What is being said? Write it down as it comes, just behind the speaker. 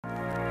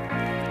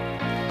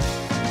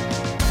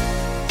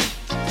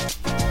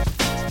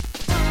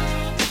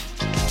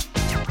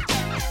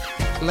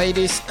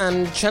Ladies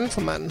and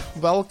gentlemen,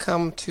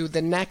 welcome to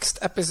the next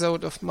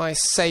episode of my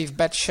Safe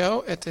Bet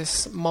Show. It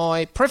is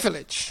my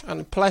privilege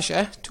and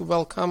pleasure to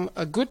welcome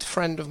a good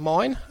friend of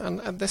mine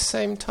and at the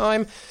same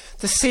time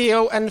the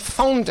CEO and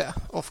founder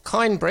of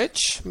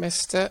Kindbridge,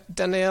 Mr.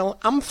 Daniel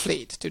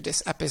Amfleet, to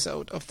this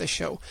episode of the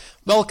show.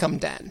 Welcome,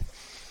 Dan.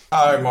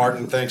 Hi,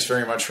 Martin. Thanks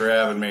very much for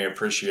having me.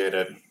 Appreciate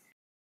it.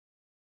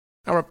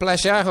 Our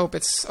pleasure. I hope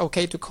it's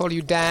okay to call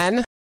you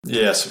Dan.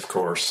 Yes, of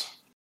course.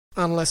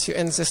 Unless you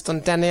insist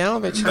on Daniel,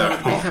 which I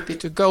would be happy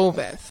to go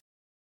with.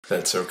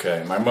 That's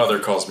okay. My mother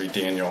calls me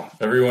Daniel.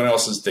 Everyone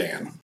else is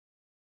Dan.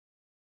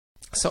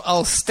 So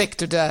I'll stick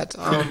to that.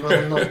 I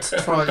will not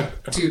try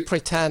to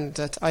pretend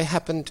that I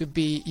happen to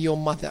be your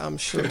mother. I'm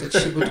sure that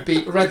she would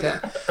be rather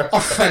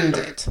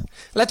offended.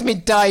 Let me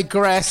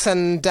digress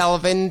and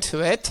delve into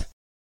it.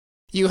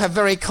 You have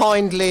very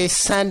kindly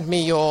sent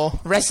me your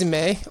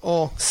resume,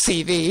 or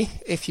CV,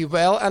 if you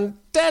will, and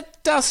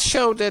that does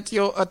show that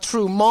you're a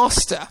true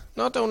master.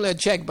 Not only a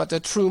jack, but a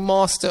true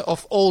master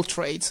of all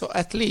trades, or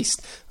at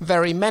least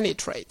very many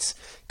trades.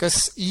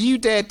 Because you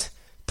did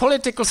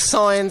political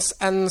science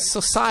and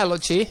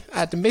sociology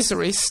at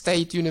Missouri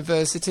State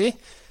University,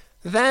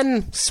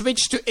 then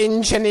switched to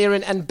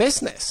engineering and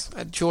business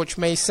at George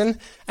Mason,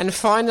 and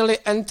finally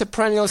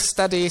entrepreneurial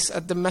studies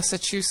at the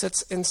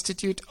Massachusetts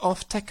Institute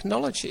of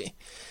Technology.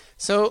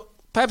 So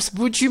perhaps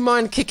would you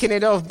mind kicking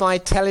it off by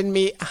telling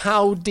me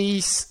how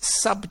these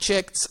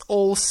subjects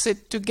all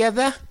sit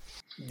together?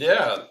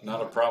 Yeah,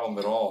 not a problem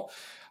at all.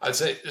 I'd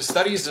say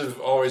studies have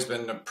always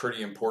been a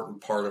pretty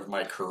important part of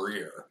my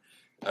career.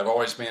 I've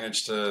always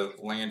managed to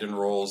land in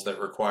roles that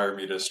require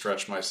me to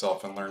stretch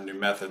myself and learn new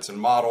methods and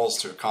models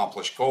to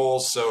accomplish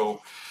goals.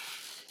 So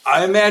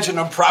I imagine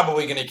I'm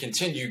probably going to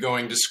continue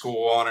going to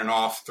school on and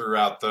off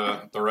throughout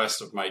the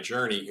rest of my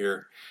journey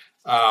here.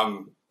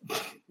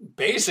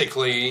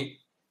 Basically,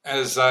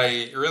 as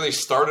I really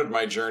started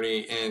my journey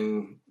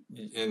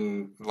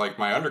in like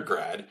my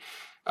undergrad,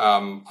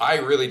 I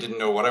really didn't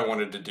know what I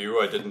wanted to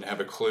do. I didn't have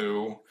a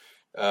clue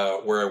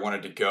where I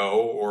wanted to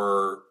go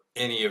or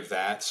any of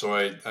that. So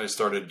I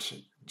started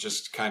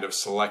just kind of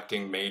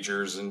selecting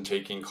majors and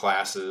taking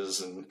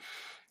classes. And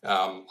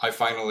I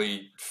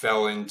finally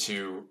fell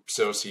into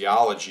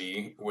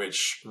sociology,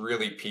 which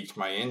really piqued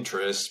my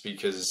interest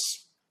because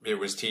it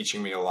was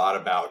teaching me a lot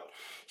about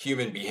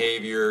human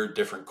behavior,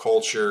 different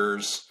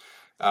cultures.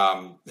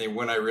 And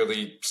when I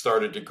really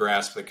started to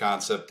grasp the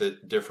concept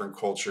that different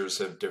cultures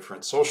have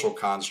different social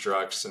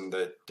constructs and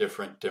that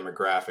different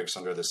demographics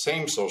under the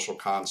same social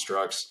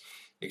constructs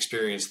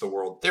experience the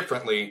world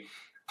differently,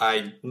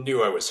 I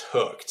knew I was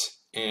hooked.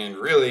 And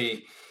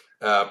really,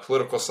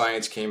 political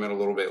science came in a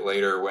little bit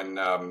later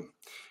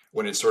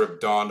when it sort of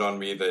dawned on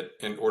me that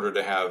in order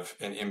to have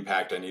an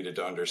impact, I needed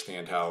to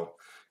understand how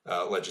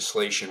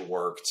legislation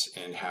worked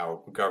and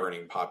how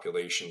governing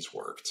populations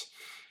worked.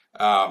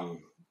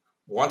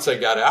 Once I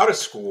got out of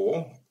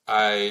school,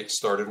 I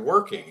started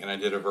working, and I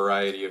did a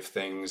variety of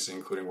things,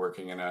 including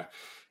working in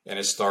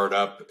a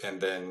startup,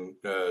 and then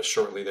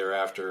shortly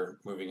thereafter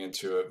moving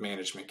into a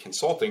management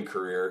consulting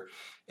career.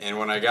 And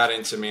when I got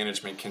into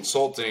management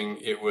consulting,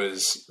 it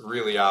was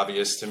really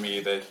obvious to me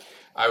that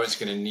I was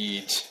going to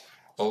need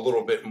a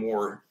little bit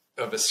more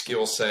of a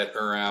skill set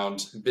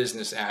around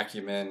business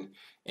acumen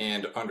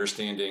and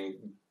understanding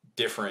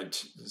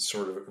different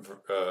sort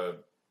of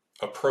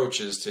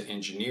approaches to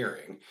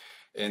engineering.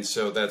 And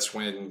so that's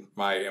when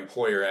my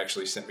employer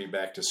actually sent me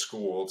back to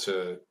school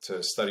to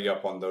study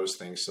up on those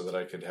things so that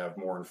I could have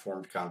more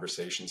informed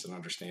conversations and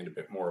understand a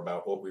bit more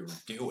about what we were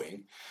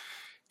doing.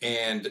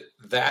 And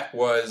that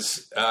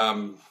was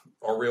a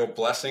real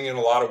blessing in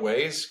a lot of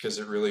ways because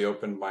it really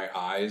opened my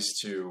eyes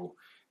to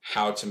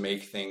how to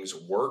make things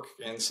work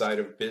inside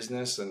of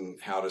business and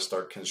how to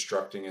start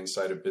constructing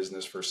inside of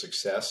business for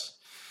success.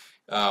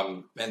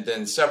 And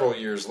then several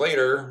years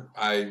later,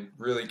 I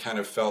really kind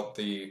of felt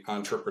the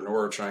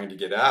entrepreneur trying to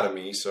get out of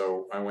me.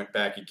 So I went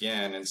back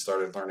again and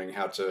started learning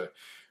how to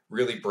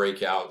really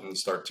break out and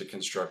start to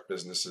construct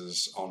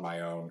businesses on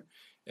my own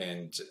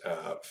and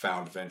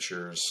found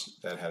ventures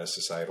that had a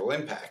societal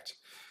impact.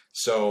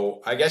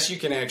 So I guess you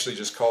can actually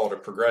just call it a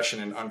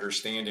progression in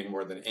understanding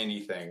more than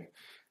anything.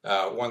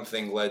 One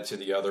thing led to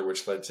the other,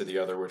 which led to the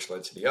other, which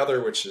led to the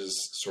other, which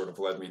has sort of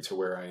led me to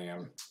where I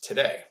am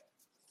today.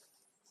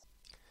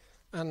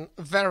 And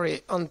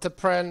very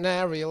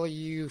entrepreneurial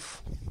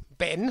you've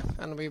been,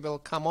 and we will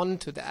come on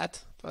to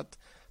that. But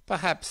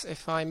perhaps,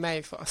 if I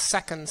may, for a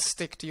second,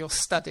 stick to your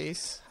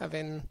studies,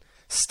 having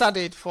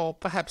studied for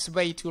perhaps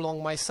way too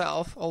long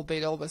myself,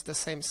 albeit always the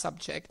same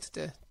subject,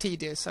 the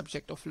tedious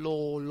subject of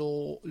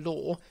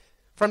law.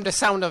 From the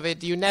sound of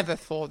it, you never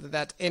thought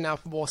that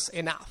enough was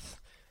enough.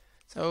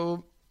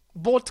 So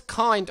what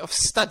kind of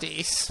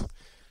studies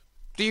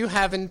do you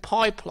have in the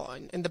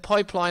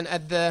pipeline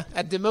at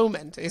the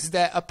moment? Is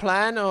there a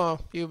plan, or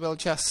you will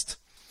just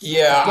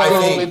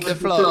go with the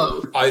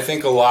flow? I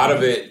think a lot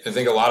of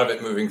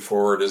it moving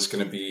forward is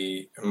going to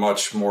be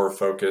much more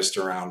focused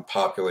around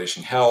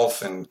population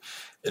health and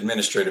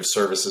administrative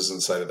services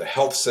inside of the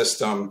health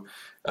system,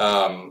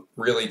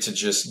 really to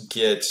just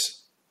get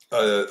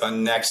a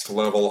next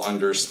level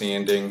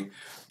understanding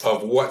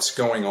of what's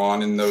going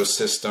on in those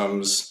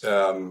systems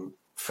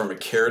from a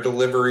care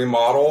delivery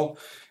model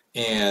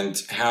and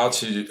how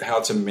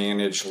to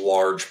manage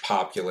large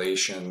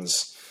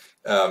populations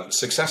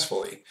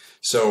successfully.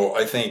 So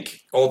I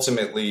think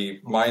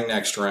ultimately my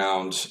next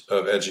round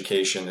of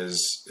education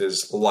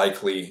is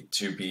likely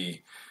to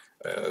be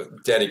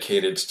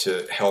dedicated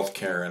to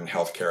healthcare and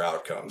healthcare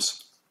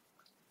outcomes.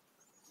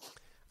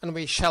 And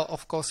we shall,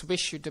 of course,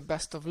 wish you the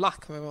best of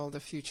luck with all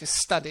the future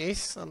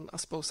studies. And I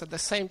suppose at the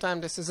same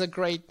time, this is a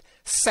great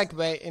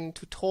segue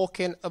into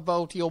talking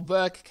about your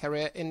work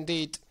career.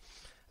 Indeed,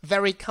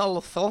 very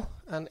colorful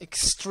and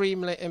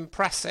extremely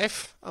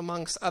impressive.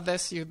 Amongst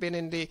others, you've been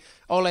in the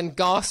oil and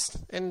gas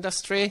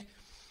industry.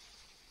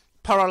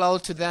 Parallel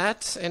to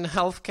that, in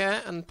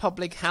healthcare and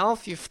public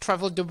health, you've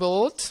traveled the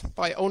world.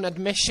 By own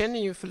admission,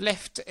 you've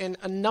lived in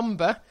a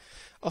number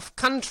of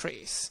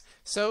countries.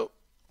 So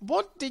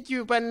what did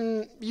you,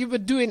 when you were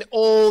doing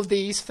all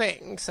these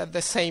things at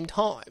the same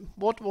time,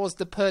 what was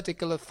the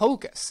particular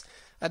focus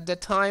at the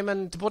time,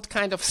 and what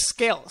kind of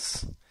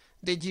skills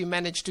did you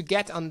manage to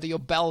get under your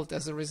belt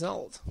as a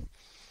result?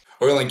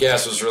 Oil and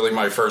gas was really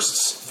my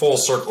first full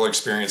circle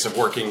experience of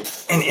working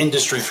in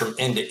industry from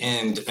end to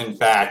end and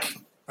back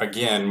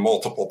again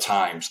multiple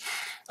times.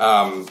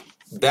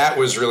 That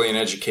was really an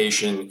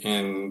education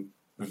in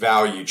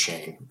value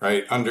chain,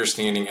 right?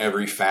 Understanding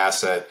every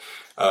facet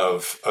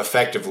of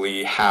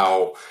effectively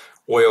how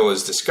oil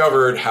is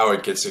discovered, how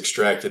it gets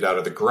extracted out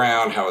of the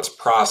ground, how it's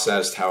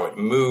processed, how it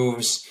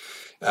moves,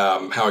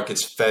 how it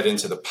gets fed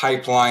into the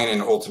pipeline,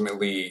 and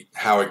ultimately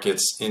how it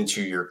gets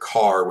into your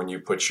car when you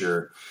put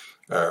your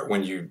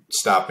when you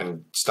stop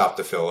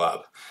to fill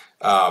up.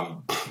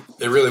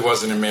 It really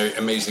was an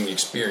amazing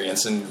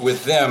experience. And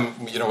with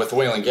them, with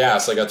oil and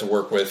gas, I got to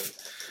work with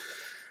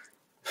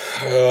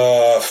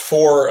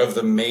 4 of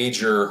the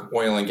major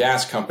oil and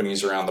gas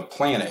companies around the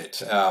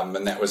planet.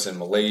 And that was in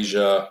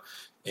Malaysia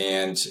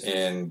and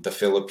in the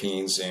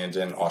Philippines and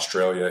in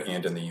Australia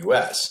and in the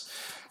US.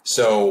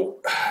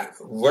 So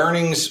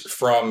learnings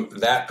from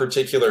that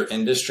particular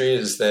industry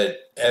is that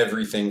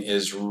everything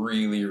is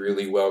really,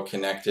 really well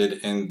connected,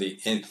 and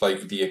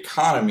the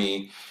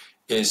economy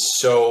is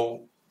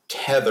so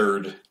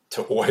tethered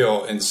to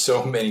oil in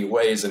so many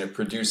ways, and it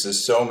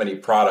produces so many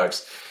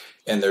products,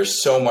 and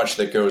there's so much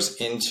that goes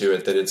into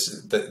it that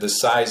it's the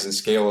size and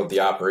scale of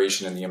the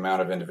operation and the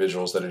amount of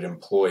individuals that it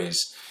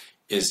employs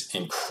is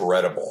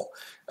incredible.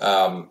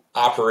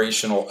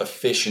 Operational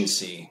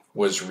efficiency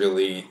was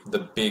really the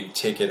big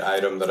ticket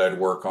item that I'd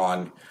work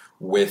on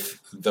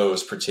with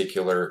those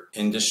particular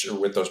industry,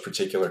 with those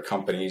particular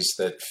companies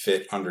that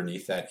fit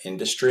underneath that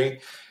industry.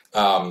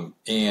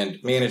 And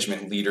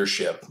management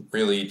leadership,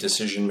 really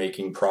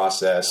decision-making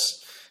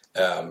process,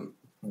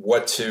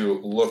 what to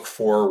look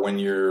for when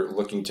you're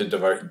looking to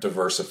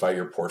diversify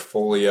your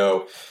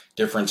portfolio,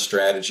 different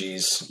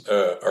strategies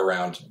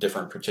around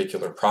different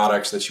particular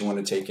products that you want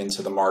to take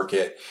into the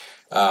market.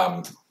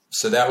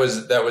 So that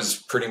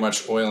was pretty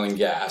much oil and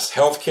gas.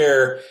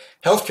 Healthcare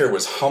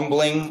was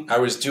humbling. I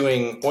was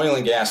doing oil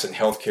and gas and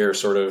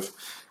healthcare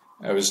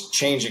I was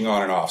changing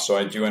on and off. So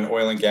I'd do an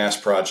oil and gas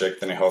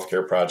project, then a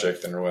healthcare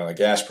project, then an oil and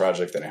gas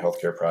project, then a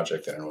healthcare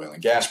project, then an oil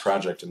and gas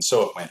project. And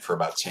so it went for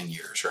about 10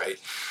 years, right?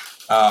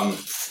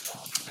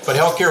 But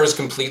healthcare was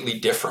completely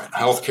different.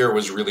 Healthcare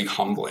was really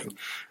humbling.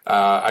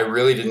 I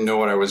really didn't know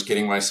what I was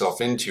getting myself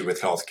into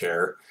with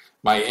healthcare.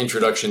 My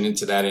introduction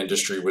into that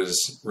industry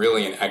was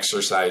really an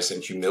exercise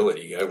in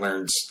humility. I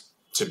learned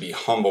to be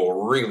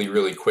humble really,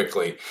 really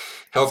quickly.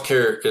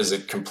 Healthcare is a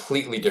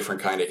completely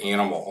different kind of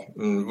animal.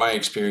 My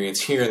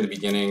experience here in the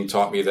beginning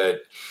taught me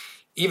that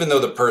even though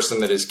the person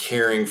that is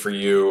caring for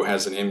you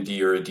has an MD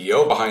or a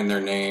DO behind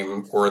their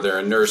name, or they're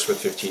a nurse with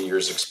 15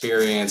 years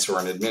experience, or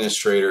an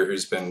administrator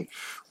who's been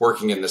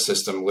working in the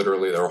system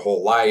literally their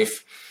whole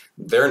life,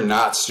 they're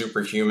not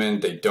superhuman.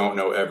 They don't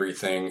know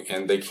everything,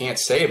 and they can't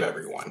save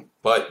everyone,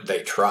 but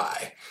they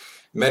try.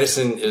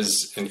 Medicine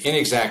is an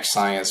inexact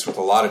science with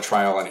a lot of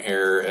trial and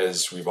error,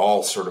 as we've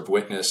all sort of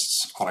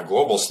witnessed on a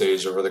global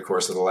stage over the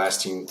course of the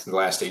last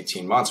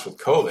 18 months with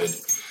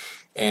COVID.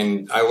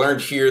 And I learned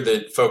here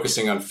that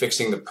focusing on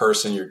fixing the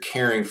person you're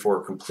caring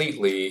for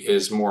completely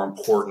is more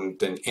important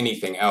than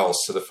anything else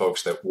to the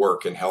folks that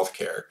work in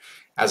healthcare,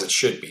 as it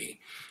should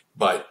be.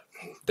 But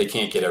they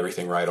can't get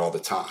everything right all the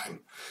time.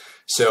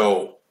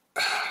 So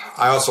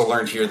I also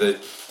learned here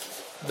that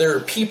there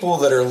are people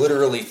that are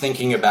literally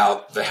thinking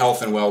about the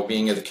health and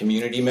well-being of the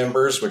community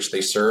members, which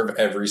they serve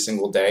every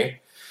single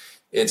day.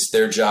 It's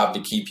their job to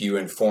keep you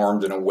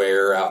informed and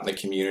aware out in the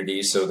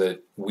community so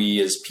that we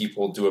as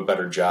people do a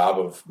better job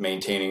of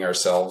maintaining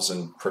ourselves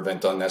and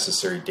prevent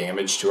unnecessary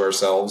damage to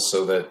ourselves,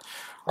 so that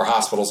our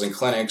hospitals and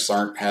clinics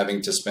aren't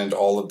having to spend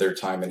all of their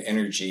time and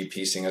energy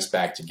piecing us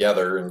back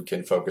together and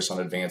can focus on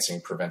advancing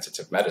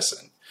preventative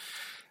medicine.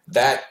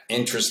 That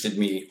interested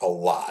me a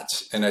lot.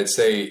 And I'd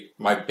say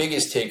my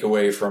biggest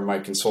takeaway from my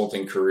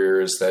consulting career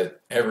is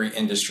that every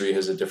industry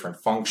has a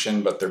different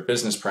function, but their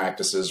business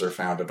practices are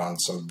founded on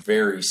some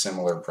very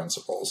similar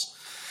principles.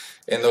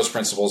 And those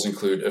principles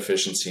include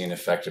efficiency and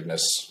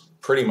effectiveness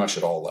pretty much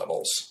at all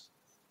levels.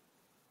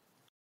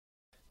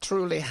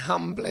 Truly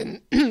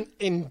humbling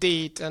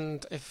indeed.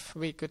 And if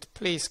we could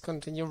please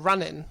continue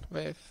running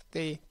with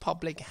the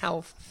public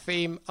health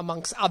theme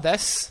amongst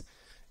others.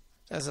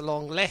 There's a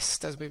long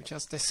list, as we've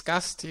just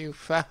discussed.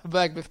 You've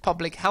worked with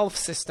public health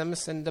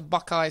systems in the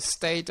Buckeye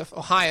State of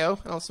Ohio,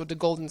 also the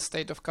Golden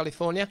State of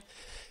California,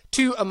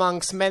 two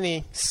amongst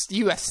many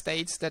US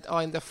states that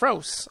are in the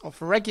throes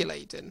of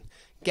regulating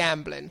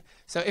gambling.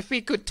 So if we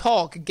could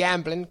talk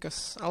gambling,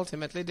 because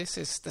ultimately this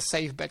is the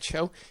Safe Bet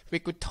Show, if we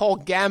could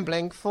talk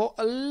gambling for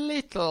a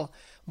little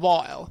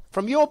while.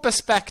 From your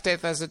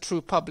perspective as a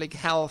true public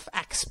health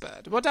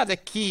expert, what are the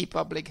key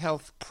public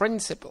health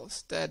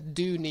principles that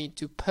do need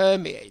to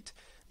permeate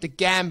the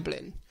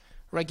gambling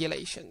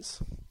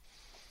regulations?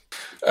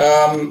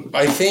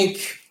 I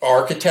think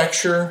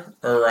architecture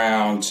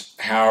around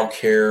how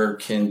care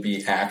can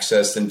be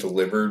accessed and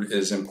delivered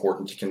is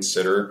important to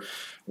consider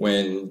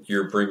when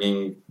you're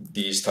bringing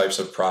these types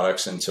of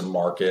products into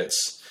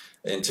markets,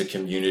 into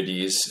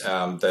communities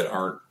that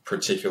aren't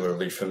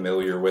particularly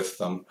familiar with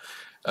them.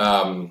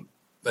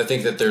 I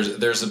think that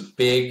there's a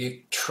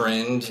big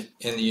trend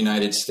in the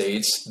United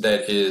States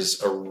that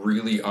is a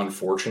really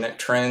unfortunate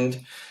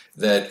trend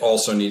that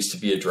also needs to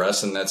be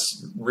addressed, and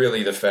that's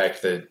really the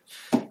fact that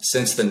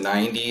since the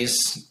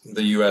 90s,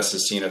 the U.S.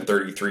 has seen a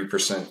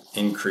 33%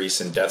 increase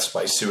in deaths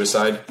by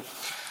suicide.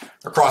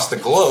 Across the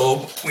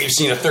globe, we've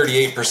seen a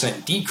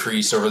 38%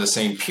 decrease over the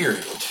same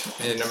period.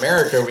 In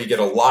America, we get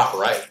a lot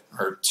right.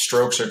 Our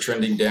strokes are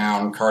trending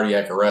down,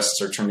 cardiac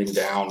arrests are trending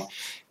down,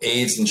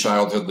 AIDS and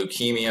childhood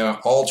leukemia,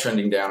 all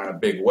trending down in a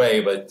big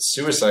way, but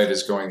suicide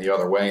is going the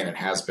other way, and it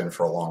has been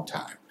for a long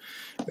time.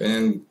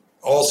 And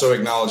also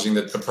acknowledging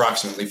that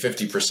approximately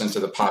 50%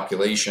 of the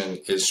population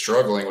is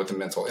struggling with a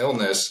mental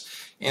illness,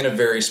 and a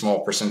very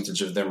small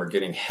percentage of them are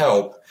getting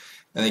help,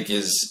 I think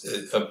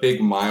is a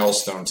big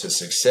milestone to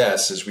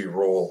success as we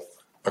roll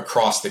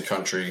across the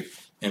country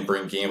and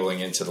bring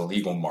gambling into the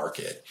legal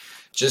market.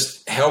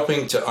 Just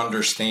helping to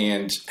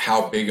understand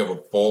how big of a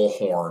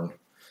bullhorn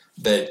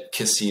that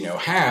casino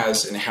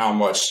has and how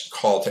much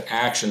call to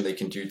action they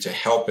can do to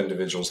help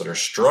individuals that are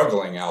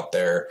struggling out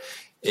there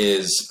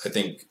is, I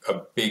think,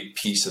 a big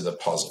piece of the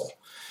puzzle,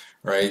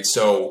 right?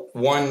 So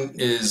one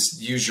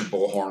is use your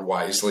bullhorn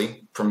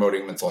wisely.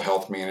 Promoting mental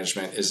health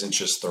management isn't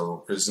just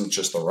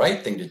the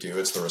right thing to do,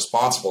 it's the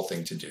responsible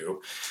thing to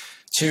do.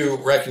 Two,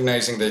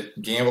 recognizing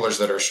that gamblers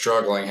that are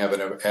struggling have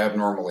an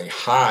abnormally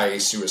high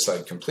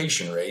suicide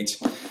completion rate.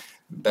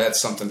 That's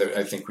something that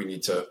I think we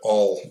need to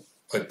all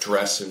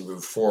address and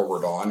move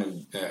forward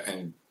on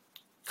and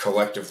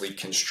collectively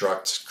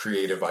construct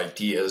creative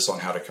ideas on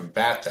how to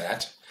combat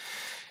that.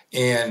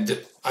 And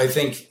I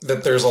think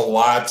that there's a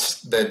lot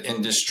that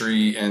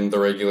industry and the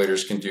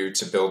regulators can do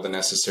to build the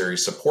necessary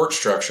support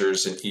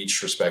structures in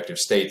each respective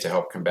state to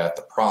help combat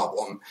the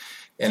problem.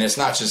 And it's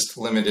not just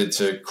limited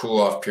to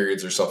cool-off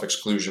periods or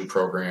self-exclusion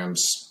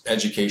programs.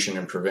 Education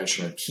and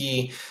prevention are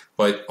key,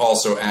 but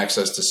also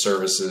access to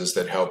services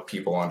that help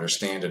people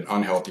understand an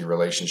unhealthy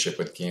relationship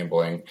with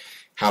gambling,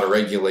 how to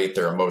regulate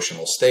their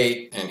emotional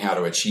state, and how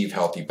to achieve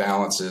healthy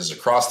balances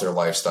across their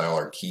lifestyle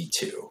are key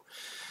too.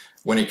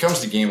 When it comes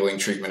to gambling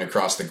treatment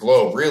across the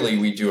globe, really,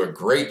 we do a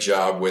great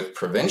job with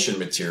prevention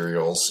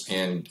materials,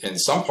 and in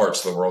some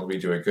parts of the world, we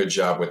do a good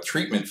job with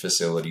treatment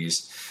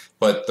facilities.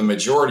 But the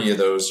majority of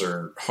those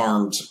are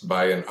harmed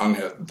by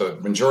the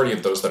majority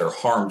of those that are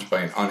harmed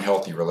by an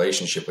unhealthy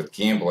relationship with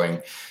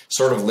gambling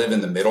sort of live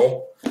in the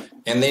middle,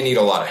 and they need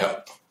a lot of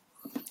help.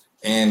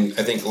 And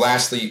I think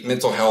lastly,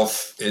 mental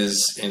health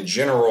is in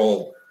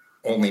general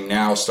only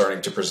now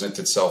starting to present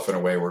itself in a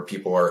way where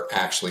people are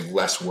actually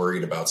less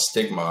worried about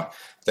stigma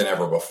than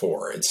ever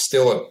before. It's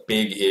still a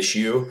big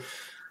issue,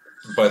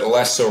 but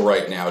less so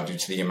right now due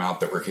to the amount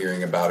that we're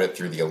hearing about it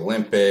through the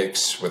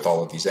Olympics, with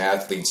all of these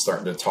athletes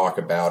starting to talk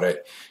about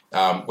it,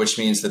 which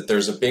means that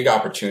there's a big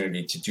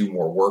opportunity to do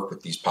more work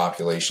with these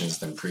populations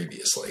than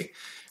previously,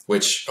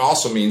 which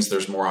also means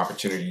there's more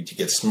opportunity to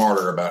get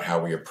smarter about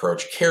how we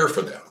approach care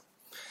for them.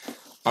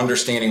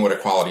 Understanding what a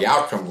quality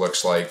outcome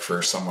looks like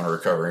for someone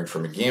recovering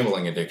from a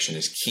gambling addiction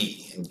is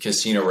key, and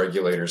casino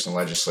regulators and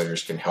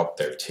legislators can help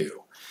there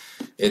too.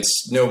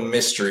 It's no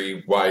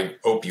mystery why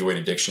opioid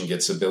addiction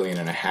gets $1.5 billion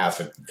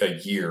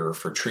a year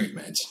for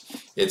treatment.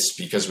 It's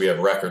because we have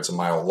records a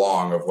mile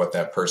long of what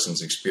that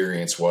person's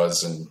experience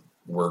was, and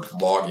we're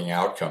logging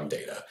outcome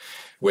data.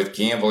 With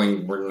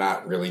gambling, we're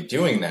not really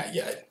doing that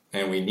yet,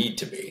 and we need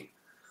to be.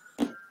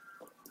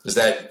 Is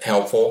that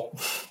helpful?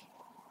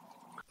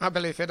 I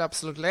believe it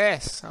absolutely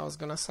is.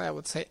 I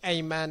would say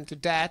amen to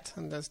that,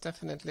 and there's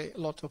definitely a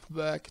lot of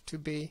work to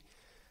be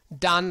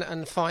done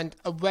and find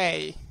a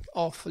way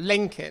of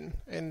linking,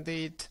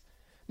 indeed,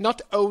 not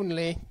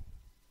only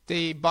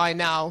the, by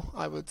now,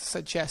 I would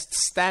suggest,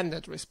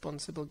 standard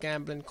responsible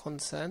gambling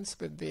concerns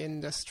with the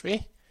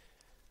industry,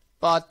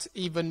 but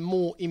even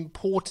more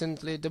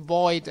importantly, the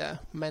wider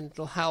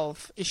mental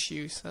health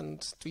issues.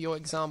 And to your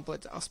example,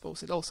 I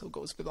suppose it also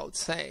goes without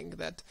saying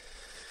that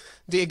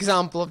the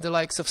example of the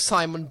likes of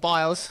Simon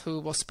Biles, who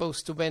was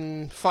supposed to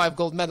win 5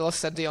 gold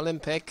medals at the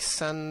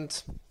Olympics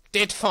and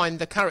did find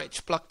the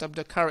courage, plucked up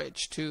the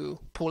courage to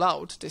pull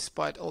out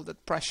despite all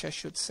that pressure,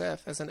 should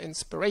serve as an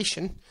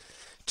inspiration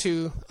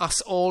to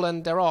us all.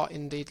 And there are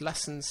indeed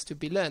lessons to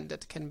be learned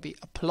that can be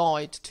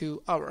applied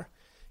to our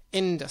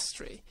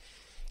industry.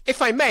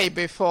 If I may,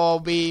 before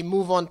we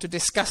move on to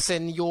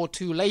discussing your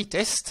 2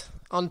 latest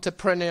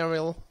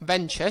entrepreneurial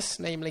ventures,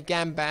 namely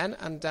Gamban,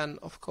 and then,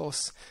 of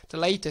course, the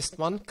latest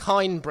one,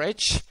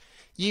 Kindbridge,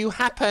 you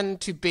happen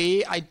to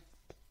be, I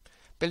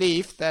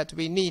believe that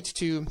we need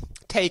to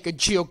take a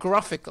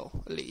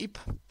geographical leap,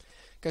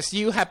 because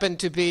you happen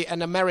to be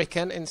an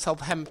American in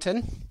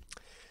Southampton.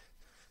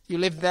 You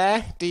live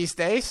there these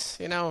days,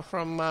 you know,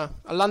 from a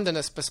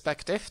Londoner's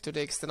perspective, to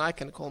the extent I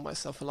can call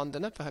myself a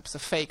Londoner, perhaps a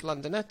fake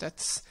Londoner,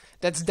 that's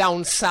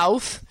down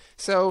south.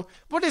 So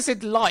what is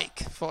it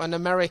like for an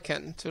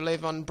American to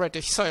live on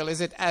British soil?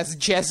 Is it as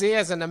jazzy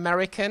as an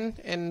American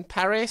in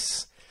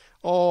Paris?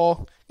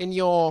 Or in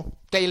your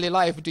daily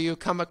life, do you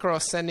come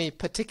across any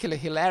particular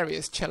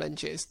hilarious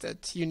challenges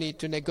that you need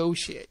to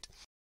negotiate?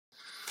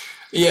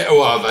 Yeah,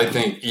 well, I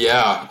think,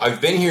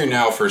 I've been here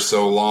now for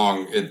so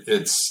long,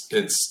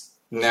 it's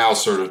now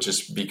sort of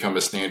just become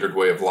a standard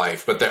way of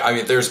life. But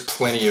there's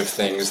plenty of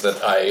things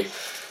that I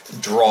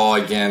draw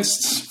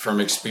against from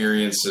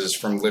experiences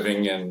from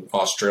living in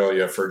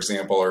Australia, for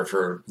example, or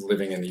for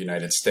living in the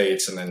United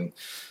States, and then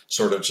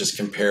sort of just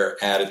compare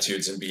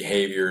attitudes and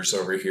behaviors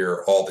over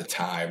here all the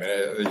time.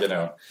 And, you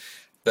know,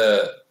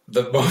 the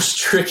most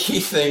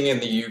tricky thing in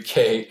the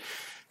UK,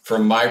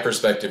 from my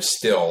perspective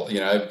still, you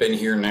know, I've been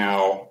here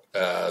now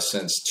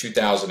since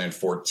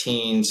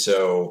 2014,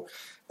 so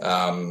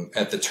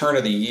at the turn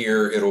of the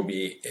year, it'll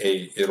be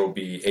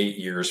 8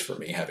 years for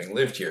me having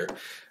lived here.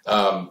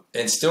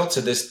 And still to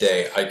this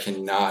day, I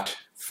cannot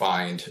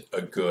find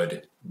a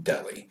good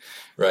deli,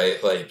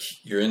 right? Like,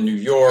 you're in New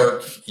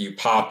York, you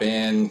pop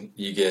in,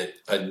 you get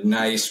a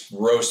nice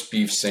roast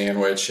beef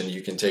sandwich, and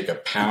you can take a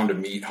pound of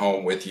meat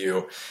home with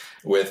you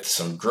with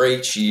some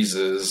great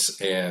cheeses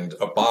and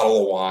a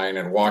bottle of wine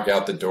and walk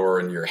out the door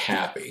and you're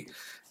happy.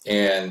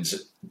 And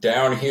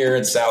down here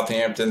in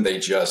Southampton, they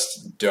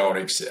just don't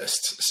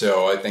exist.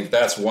 So I think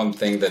that's one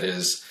thing that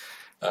is,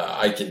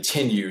 I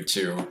continue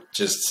to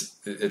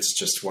it's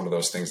just one of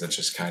those things that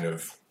just kind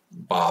of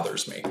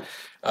bothers me.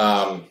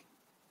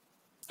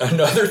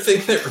 Another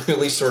thing that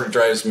really sort of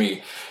drives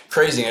me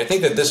crazy, and I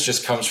think that this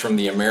just comes from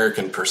the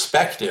American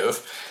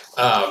perspective,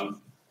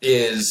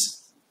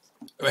 is,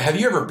 have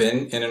you ever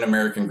been in an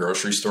American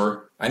grocery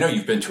store? I know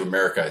you've been to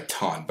America a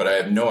ton, but I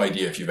have no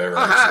idea if you've ever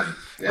actually.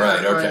 Yeah,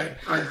 right, okay.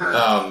 I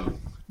have.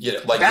 Yeah,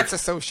 like that's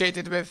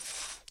associated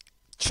with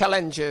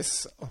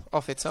challenges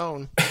of its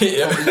own.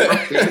 Yeah,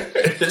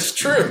 it's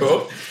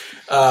true.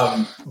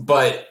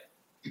 But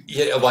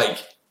yeah, like,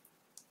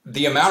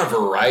 the amount of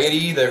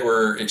variety that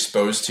we're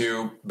exposed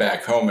to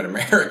back home in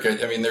America,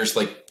 I mean, there's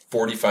like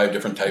 45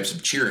 different types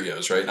of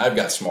Cheerios, right? And I've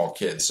got small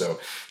kids, so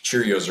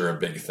Cheerios are a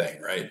big thing,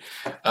 right?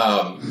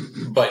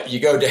 But you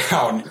go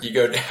down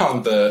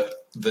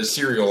the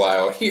cereal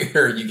aisle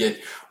here, you get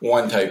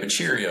one type of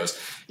Cheerios.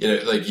 You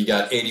know, like, you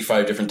got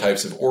 85 different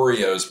types of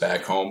Oreos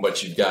back home,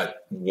 but you've got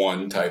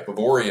one type of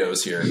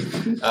Oreos here.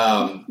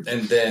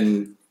 And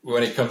then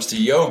when it comes to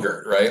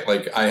yogurt, right?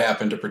 Like, I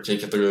happen to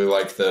particularly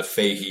like the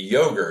Fahey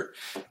yogurt,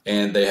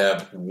 and they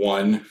have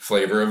one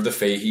flavor of the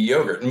Fahey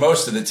yogurt. And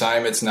most of the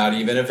time it's not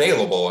even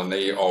available, and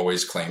they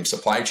always claim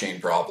supply chain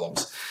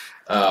problems.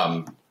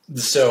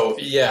 So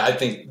yeah, I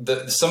think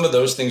some of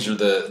those things are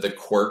the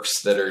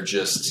quirks that are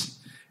just,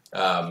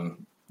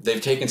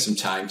 they've taken some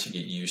time to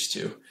get used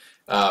to.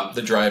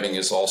 The driving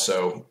is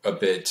also a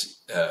bit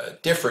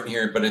different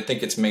here, but I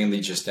think it's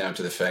mainly just down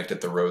to the fact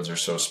that the roads are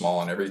so small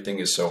and everything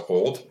is so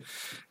old.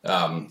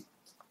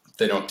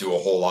 They don't do a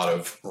whole lot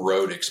of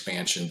road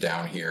expansion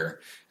down here,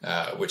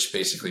 which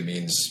basically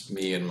means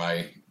me and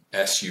my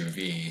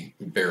SUV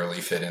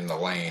barely fit in the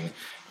lane,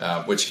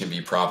 which can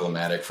be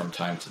problematic from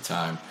time to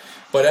time.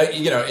 But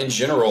in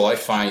general, I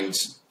find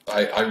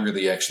I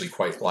really actually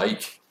quite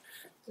like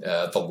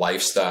the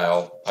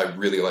lifestyle. I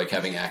really like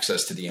having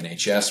access to the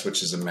NHS,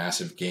 which is a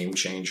massive game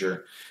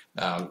changer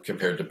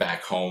compared to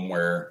back home,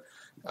 where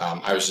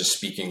I was just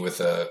speaking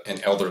with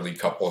an elderly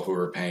couple who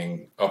were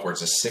paying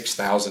upwards of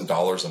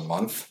 $6,000 a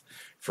month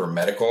for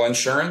medical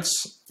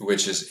insurance,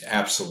 which is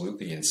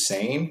absolutely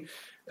insane.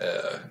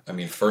 I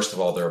mean, first of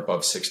all, they're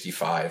above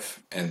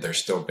 65 and they're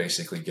still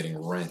basically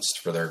getting rinsed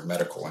for their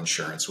medical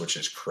insurance, which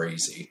is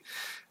crazy.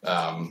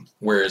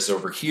 Whereas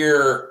over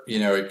here,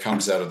 it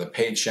comes out of the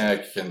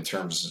paycheck in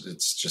terms,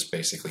 it's just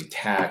basically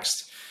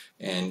taxed.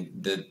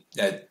 And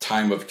at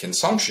time of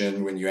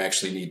consumption, when you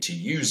actually need to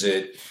use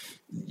it,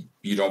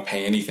 you don't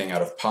pay anything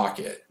out of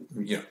pocket,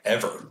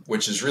 ever,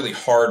 which is really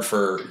hard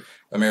for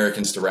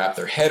Americans to wrap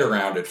their head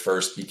around at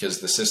first, because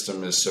the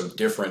system is so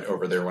different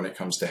over there when it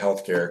comes to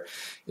healthcare.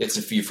 It's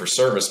a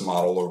fee-for-service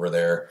model over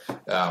there,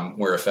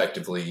 where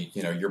effectively,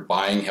 you're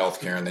buying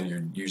healthcare and then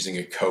you're using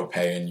a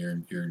copay and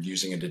you're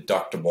using a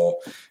deductible,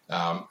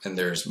 and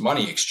there's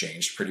money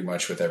exchanged pretty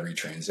much with every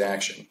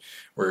transaction.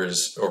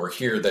 Whereas over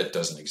here, that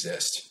doesn't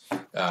exist.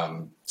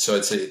 So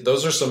I'd say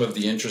those are some of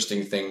the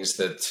interesting things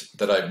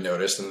that I've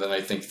noticed. And then I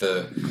think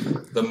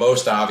the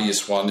most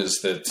obvious one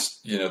is that,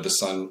 the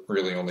sun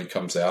really only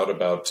comes out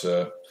about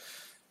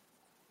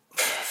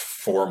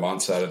 4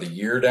 months out of the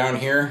year down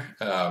here.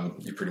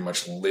 You pretty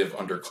much live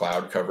under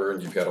cloud cover,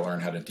 and you've got to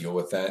learn how to deal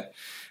with that.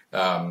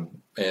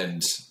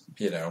 And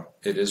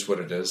it is what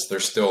it is.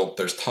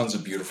 There's tons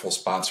of beautiful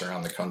spots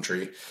around the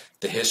country.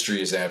 The history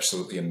is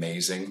absolutely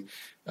amazing.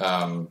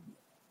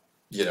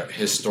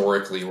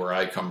 Historically, where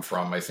I come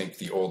from, I think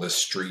the oldest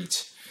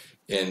street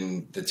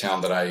in the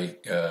town that I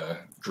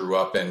grew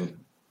up in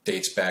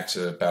dates back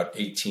to about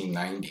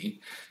 1890,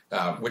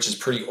 which is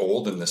pretty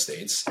old in the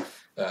States.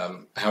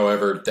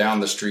 However,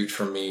 down the street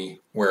from me,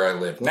 where I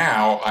live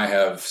now, I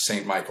have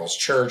St. Michael's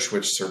Church,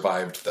 which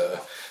survived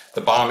the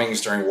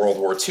bombings during World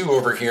War II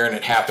over here, and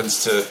it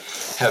happens to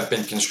have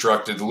been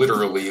constructed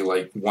literally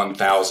like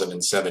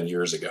 1,007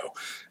 years ago.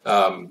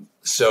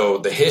 So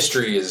the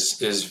history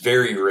is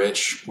very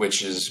rich,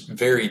 which is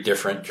very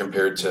different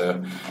compared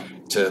to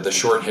the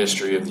short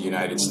history of the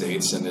United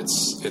States, and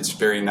it's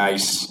very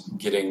nice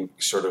getting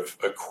sort of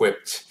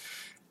equipped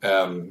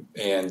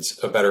and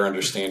a better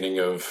understanding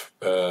of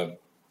the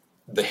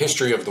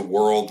history of the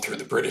world through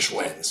the British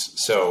lens.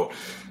 So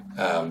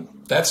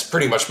that's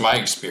pretty much my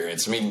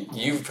experience. I mean,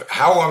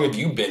 how long have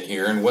you been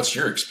here, and what's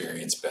your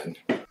experience been?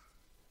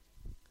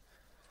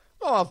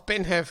 Well, I've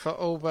been here for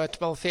over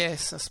 12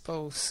 years, I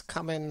suppose.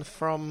 Coming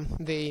from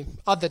the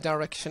other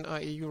direction,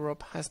 i.e.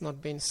 Europe, has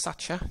not been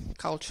such a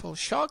cultural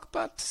shock,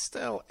 but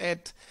still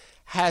it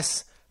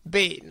has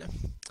been.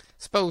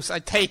 Suppose I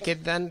take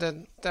it then that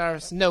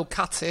there's no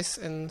cuties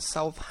in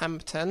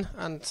Southampton,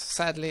 and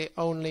sadly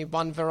only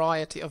one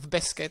variety of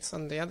biscuits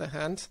on the other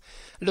hand.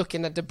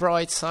 Looking at the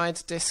bright side,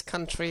 this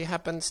country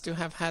happens to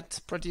have had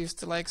produced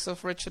the likes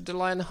of Richard the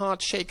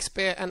Lionheart,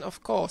 Shakespeare, and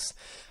of course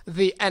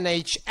the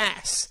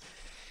NHS.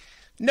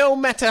 No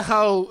matter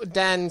how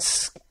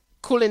Dan's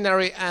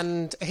culinary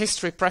and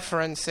history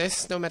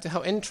preferences, no matter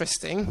how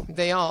interesting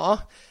they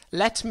are,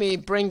 let me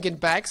bring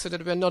it back so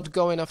that we're not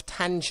going off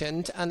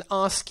tangent and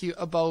ask you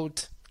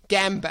about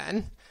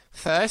Gamban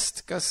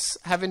first, because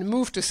having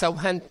moved to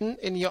Southampton,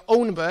 in your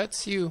own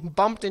words, you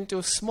bumped into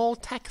a small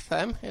tech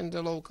firm in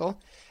the local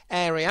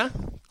area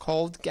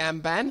called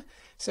Gamban.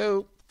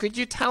 So could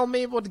you tell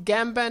me what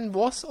Gamban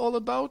was all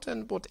about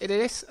and what it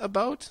is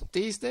about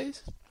these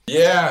days?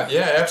 Yeah,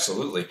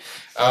 absolutely.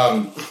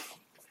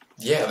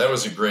 That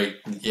was a great,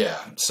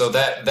 So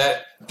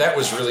that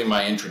was really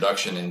my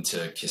introduction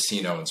into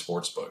casino and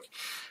sportsbook,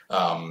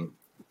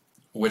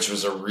 which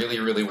was a really,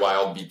 really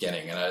wild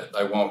beginning. And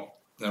I won't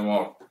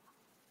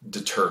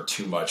deter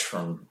too much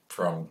from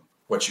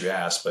what you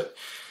asked, but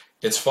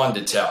it's fun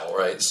to tell,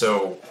 right?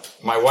 So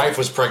my wife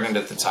was pregnant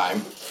at the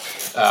time.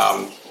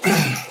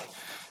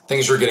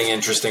 Things were getting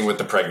interesting with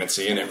the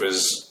pregnancy, and it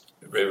was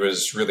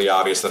really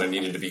obvious that I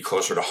needed to be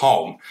closer to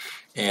home.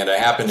 And I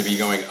happened to be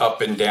going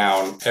up and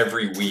down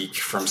every week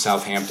from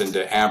Southampton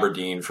to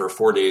Aberdeen for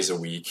 4 days a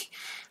week,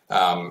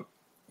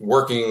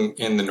 working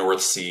in the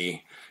North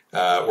Sea,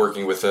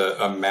 working with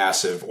a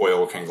massive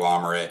oil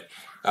conglomerate.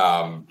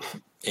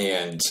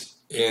 And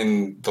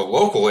in the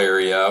local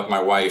area,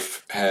 my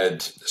wife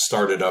had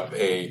started up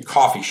a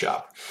coffee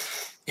shop.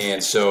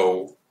 And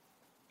so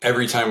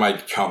every time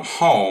I'd come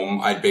home,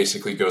 I'd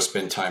basically go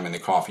spend time in the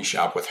coffee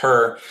shop with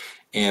her.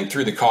 And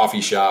through the coffee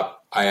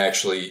shop, I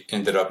actually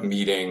ended up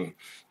meeting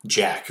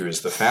Jack, who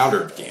is the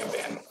founder of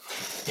Gamban.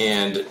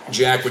 And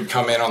Jack would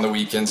come in on the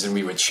weekends and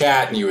we would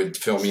chat, and he would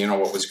fill me in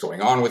on what was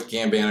going on with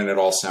Gamban, and it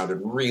all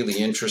sounded really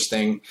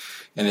interesting.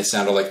 And it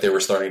sounded like they were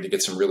starting to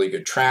get some really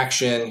good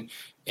traction.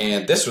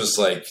 And this was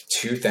like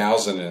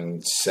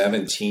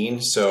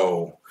 2017.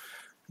 So,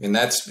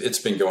 it's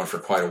been going for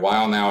quite a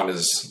while now. And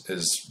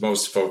as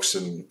most folks,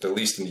 at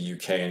least in the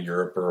UK and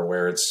Europe, are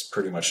aware, it's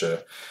pretty much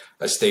a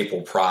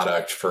staple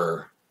product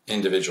for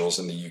individuals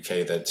in the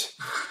UK that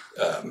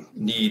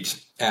need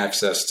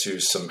access to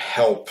some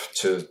help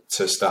to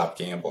stop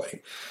gambling.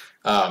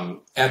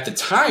 At the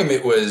time,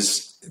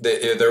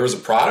 there was a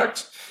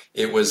product,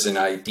 it was an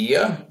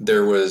idea,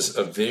 there was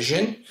a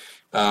vision,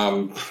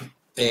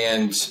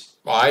 and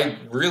I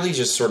really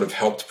just sort of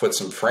helped put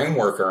some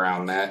framework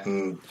around that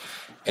and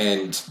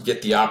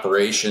get the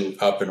operation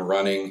up and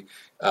running.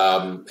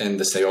 And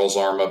the sales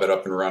arm of it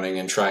up and running,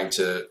 and trying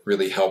to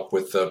really help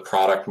with the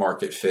product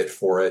market fit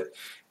for it.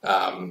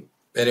 And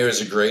it was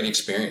a great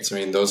experience. I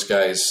mean, those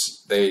guys,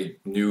 they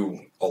knew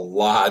a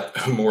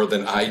lot more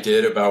than I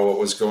did about what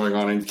was going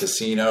on in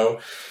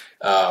casino.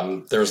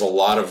 There's a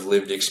lot of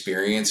lived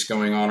experience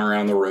going on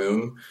around the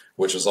room,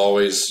 which is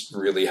always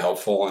really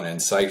helpful and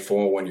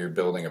insightful when you're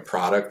building a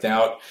product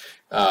out.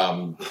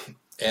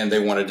 and they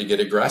wanted to get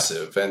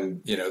aggressive.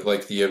 And,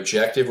 like the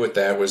objective with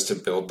that was to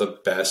build the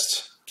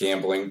best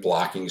gambling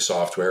blocking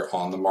software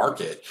on the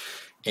market.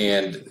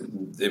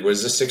 And it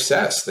was a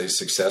success. They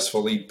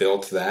successfully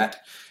built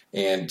that.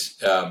 And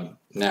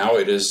now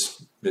it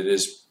is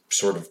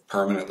sort of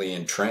permanently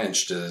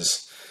entrenched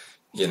as,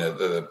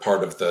 the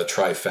part of the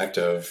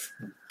trifecta of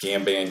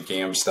GamBan,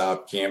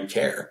 GamStop,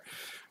 GamCare,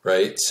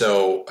 right?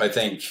 So I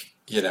think,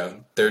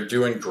 they're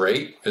doing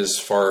great as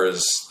far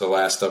as the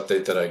last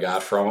update that I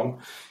got from them.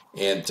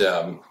 And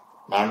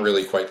I'm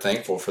really quite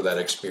thankful for that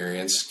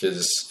experience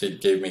because it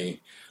gave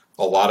me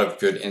a lot of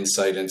good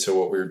insight into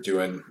what we're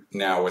doing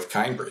now with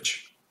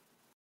Kindbridge.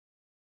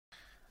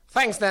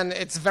 Thanks, then.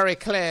 It's very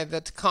clear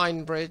that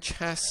Kindbridge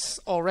has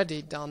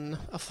already done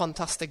a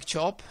fantastic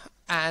job,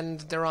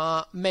 and there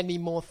are many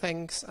more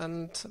things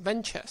and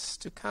ventures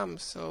to come.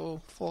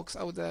 So, folks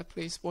out there,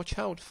 please watch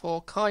out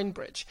for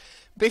Kindbridge.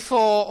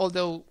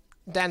 Although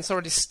Dan's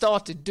already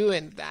started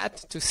doing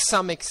that to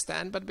some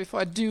extent, but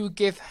before I do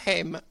give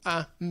him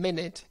a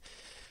minute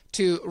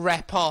to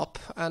wrap up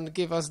and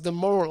give us the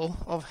moral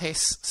of his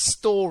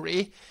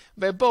story,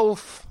 we're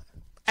both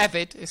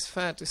avid, is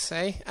fair to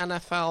say,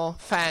 NFL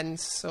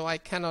fans, so I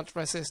cannot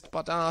resist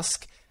but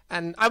ask,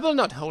 and I will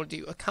not hold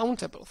you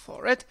accountable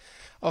for it,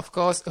 of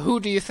course, who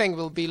do you think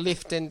will be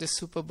lifting the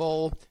Super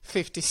Bowl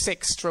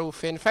 56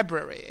 trophy in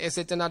February? Is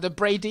it another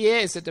Brady year?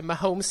 Is it a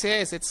Mahomes year?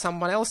 Is it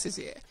someone else's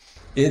year?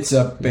 It's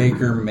a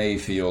Baker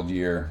Mayfield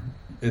year.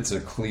 It's a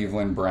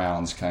Cleveland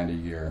Browns kind of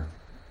year.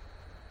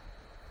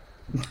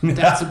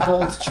 That's a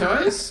bold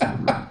choice,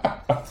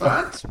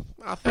 but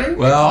I think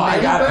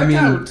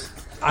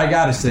I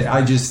gotta say,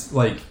 I just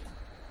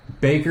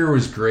Baker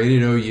was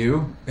great at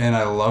OU, and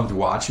I loved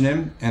watching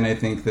him. And I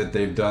think that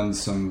they've done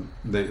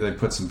they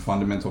put some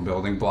fundamental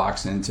building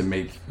blocks in to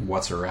make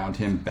what's around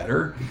him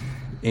better.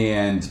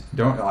 And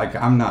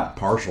I'm not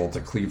partial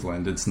to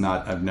Cleveland. It's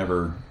not. I've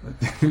never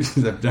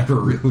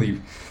really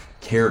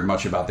cared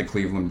much about the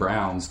Cleveland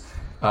Browns.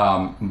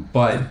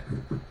 But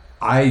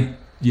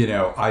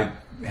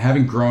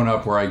having grown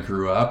up where I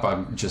grew up,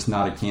 I'm just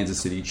not a Kansas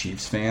City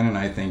Chiefs fan, and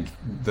I think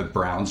the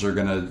Browns are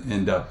going to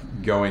end up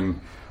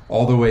going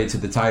all the way to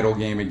the title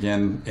game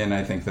again, and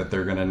I think that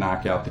they're going to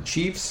knock out the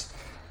Chiefs,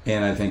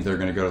 and I think they're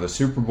going to go to the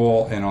Super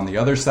Bowl. And on the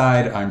other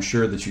side, I'm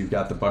sure that you've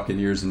got the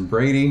Buccaneers and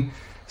Brady,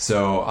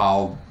 so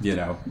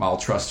I'll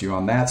trust you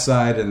on that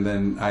side. And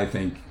then I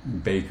think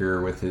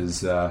Baker, with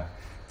his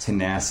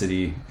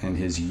tenacity and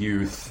his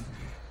youth,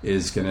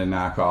 is going to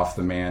knock off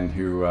the man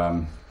who,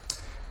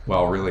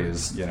 really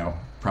is,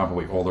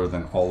 probably older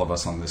than all of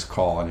us on this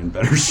call and in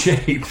better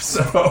shape.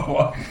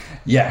 So,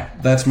 yeah,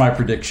 that's my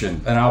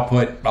prediction, and I'll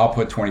put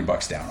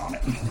 $20 down on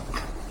it.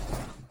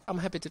 I'm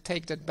happy to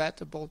take that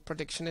bet, a bold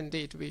prediction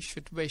indeed. We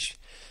should wish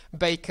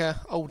Baker,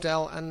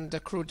 Odell, and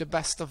the crew the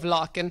best of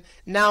luck. And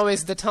now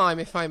is the time,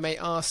 if I may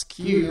ask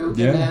you,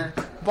 in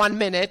 1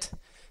 minute,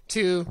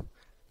 to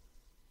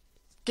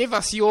give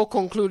us your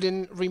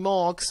concluding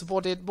remarks.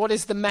 What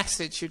is the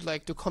message you'd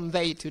like to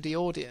convey to the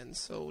audience?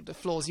 So the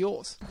floor's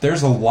yours.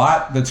 There's a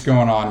lot that's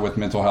going on with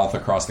mental health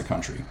across the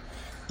country.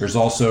 There's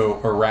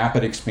also a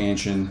rapid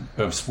expansion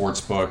of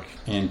sportsbook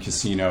and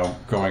casino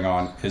going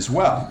on as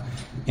well.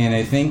 And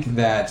I think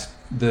that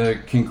the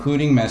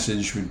concluding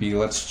message would be,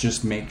 let's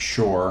just make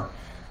sure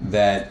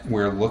that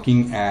we're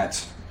looking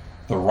at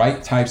the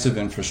right types of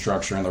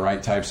infrastructure and the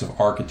right types of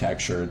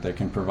architecture that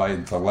can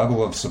provide the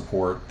level of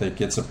support that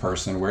gets a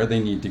person where they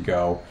need to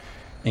go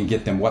and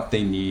get them what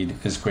they need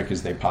as quick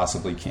as they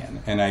possibly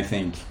can. And I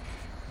think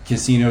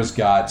casinos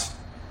got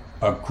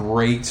a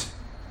great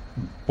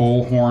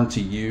bullhorn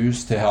to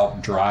use to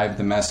help drive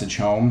the message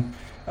home,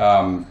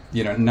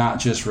 not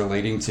just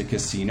relating to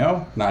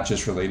casino, not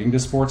just relating to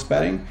sports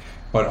betting,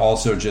 but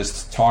also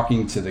just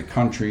talking to the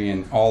country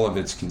and all of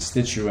its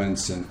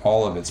constituents and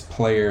all of its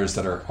players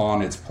that are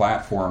on its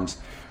platforms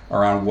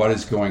around what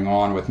is going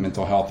on with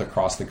mental health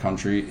across the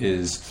country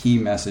is key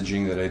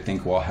messaging that I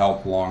think will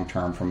help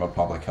long-term from a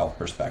public health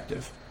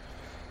perspective.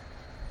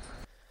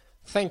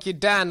 Thank you,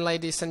 Dan,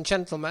 ladies and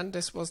gentlemen.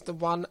 This was the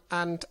one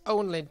and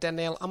only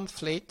Daniel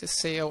Umfleet, the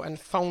CEO and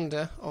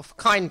founder of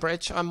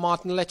Kindbridge. I'm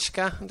Martin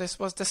Lichka. This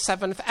was the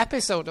 7th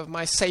episode of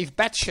my Safe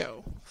Bet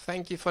Show.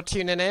 Thank you for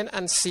tuning in,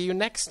 and see you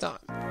next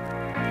time.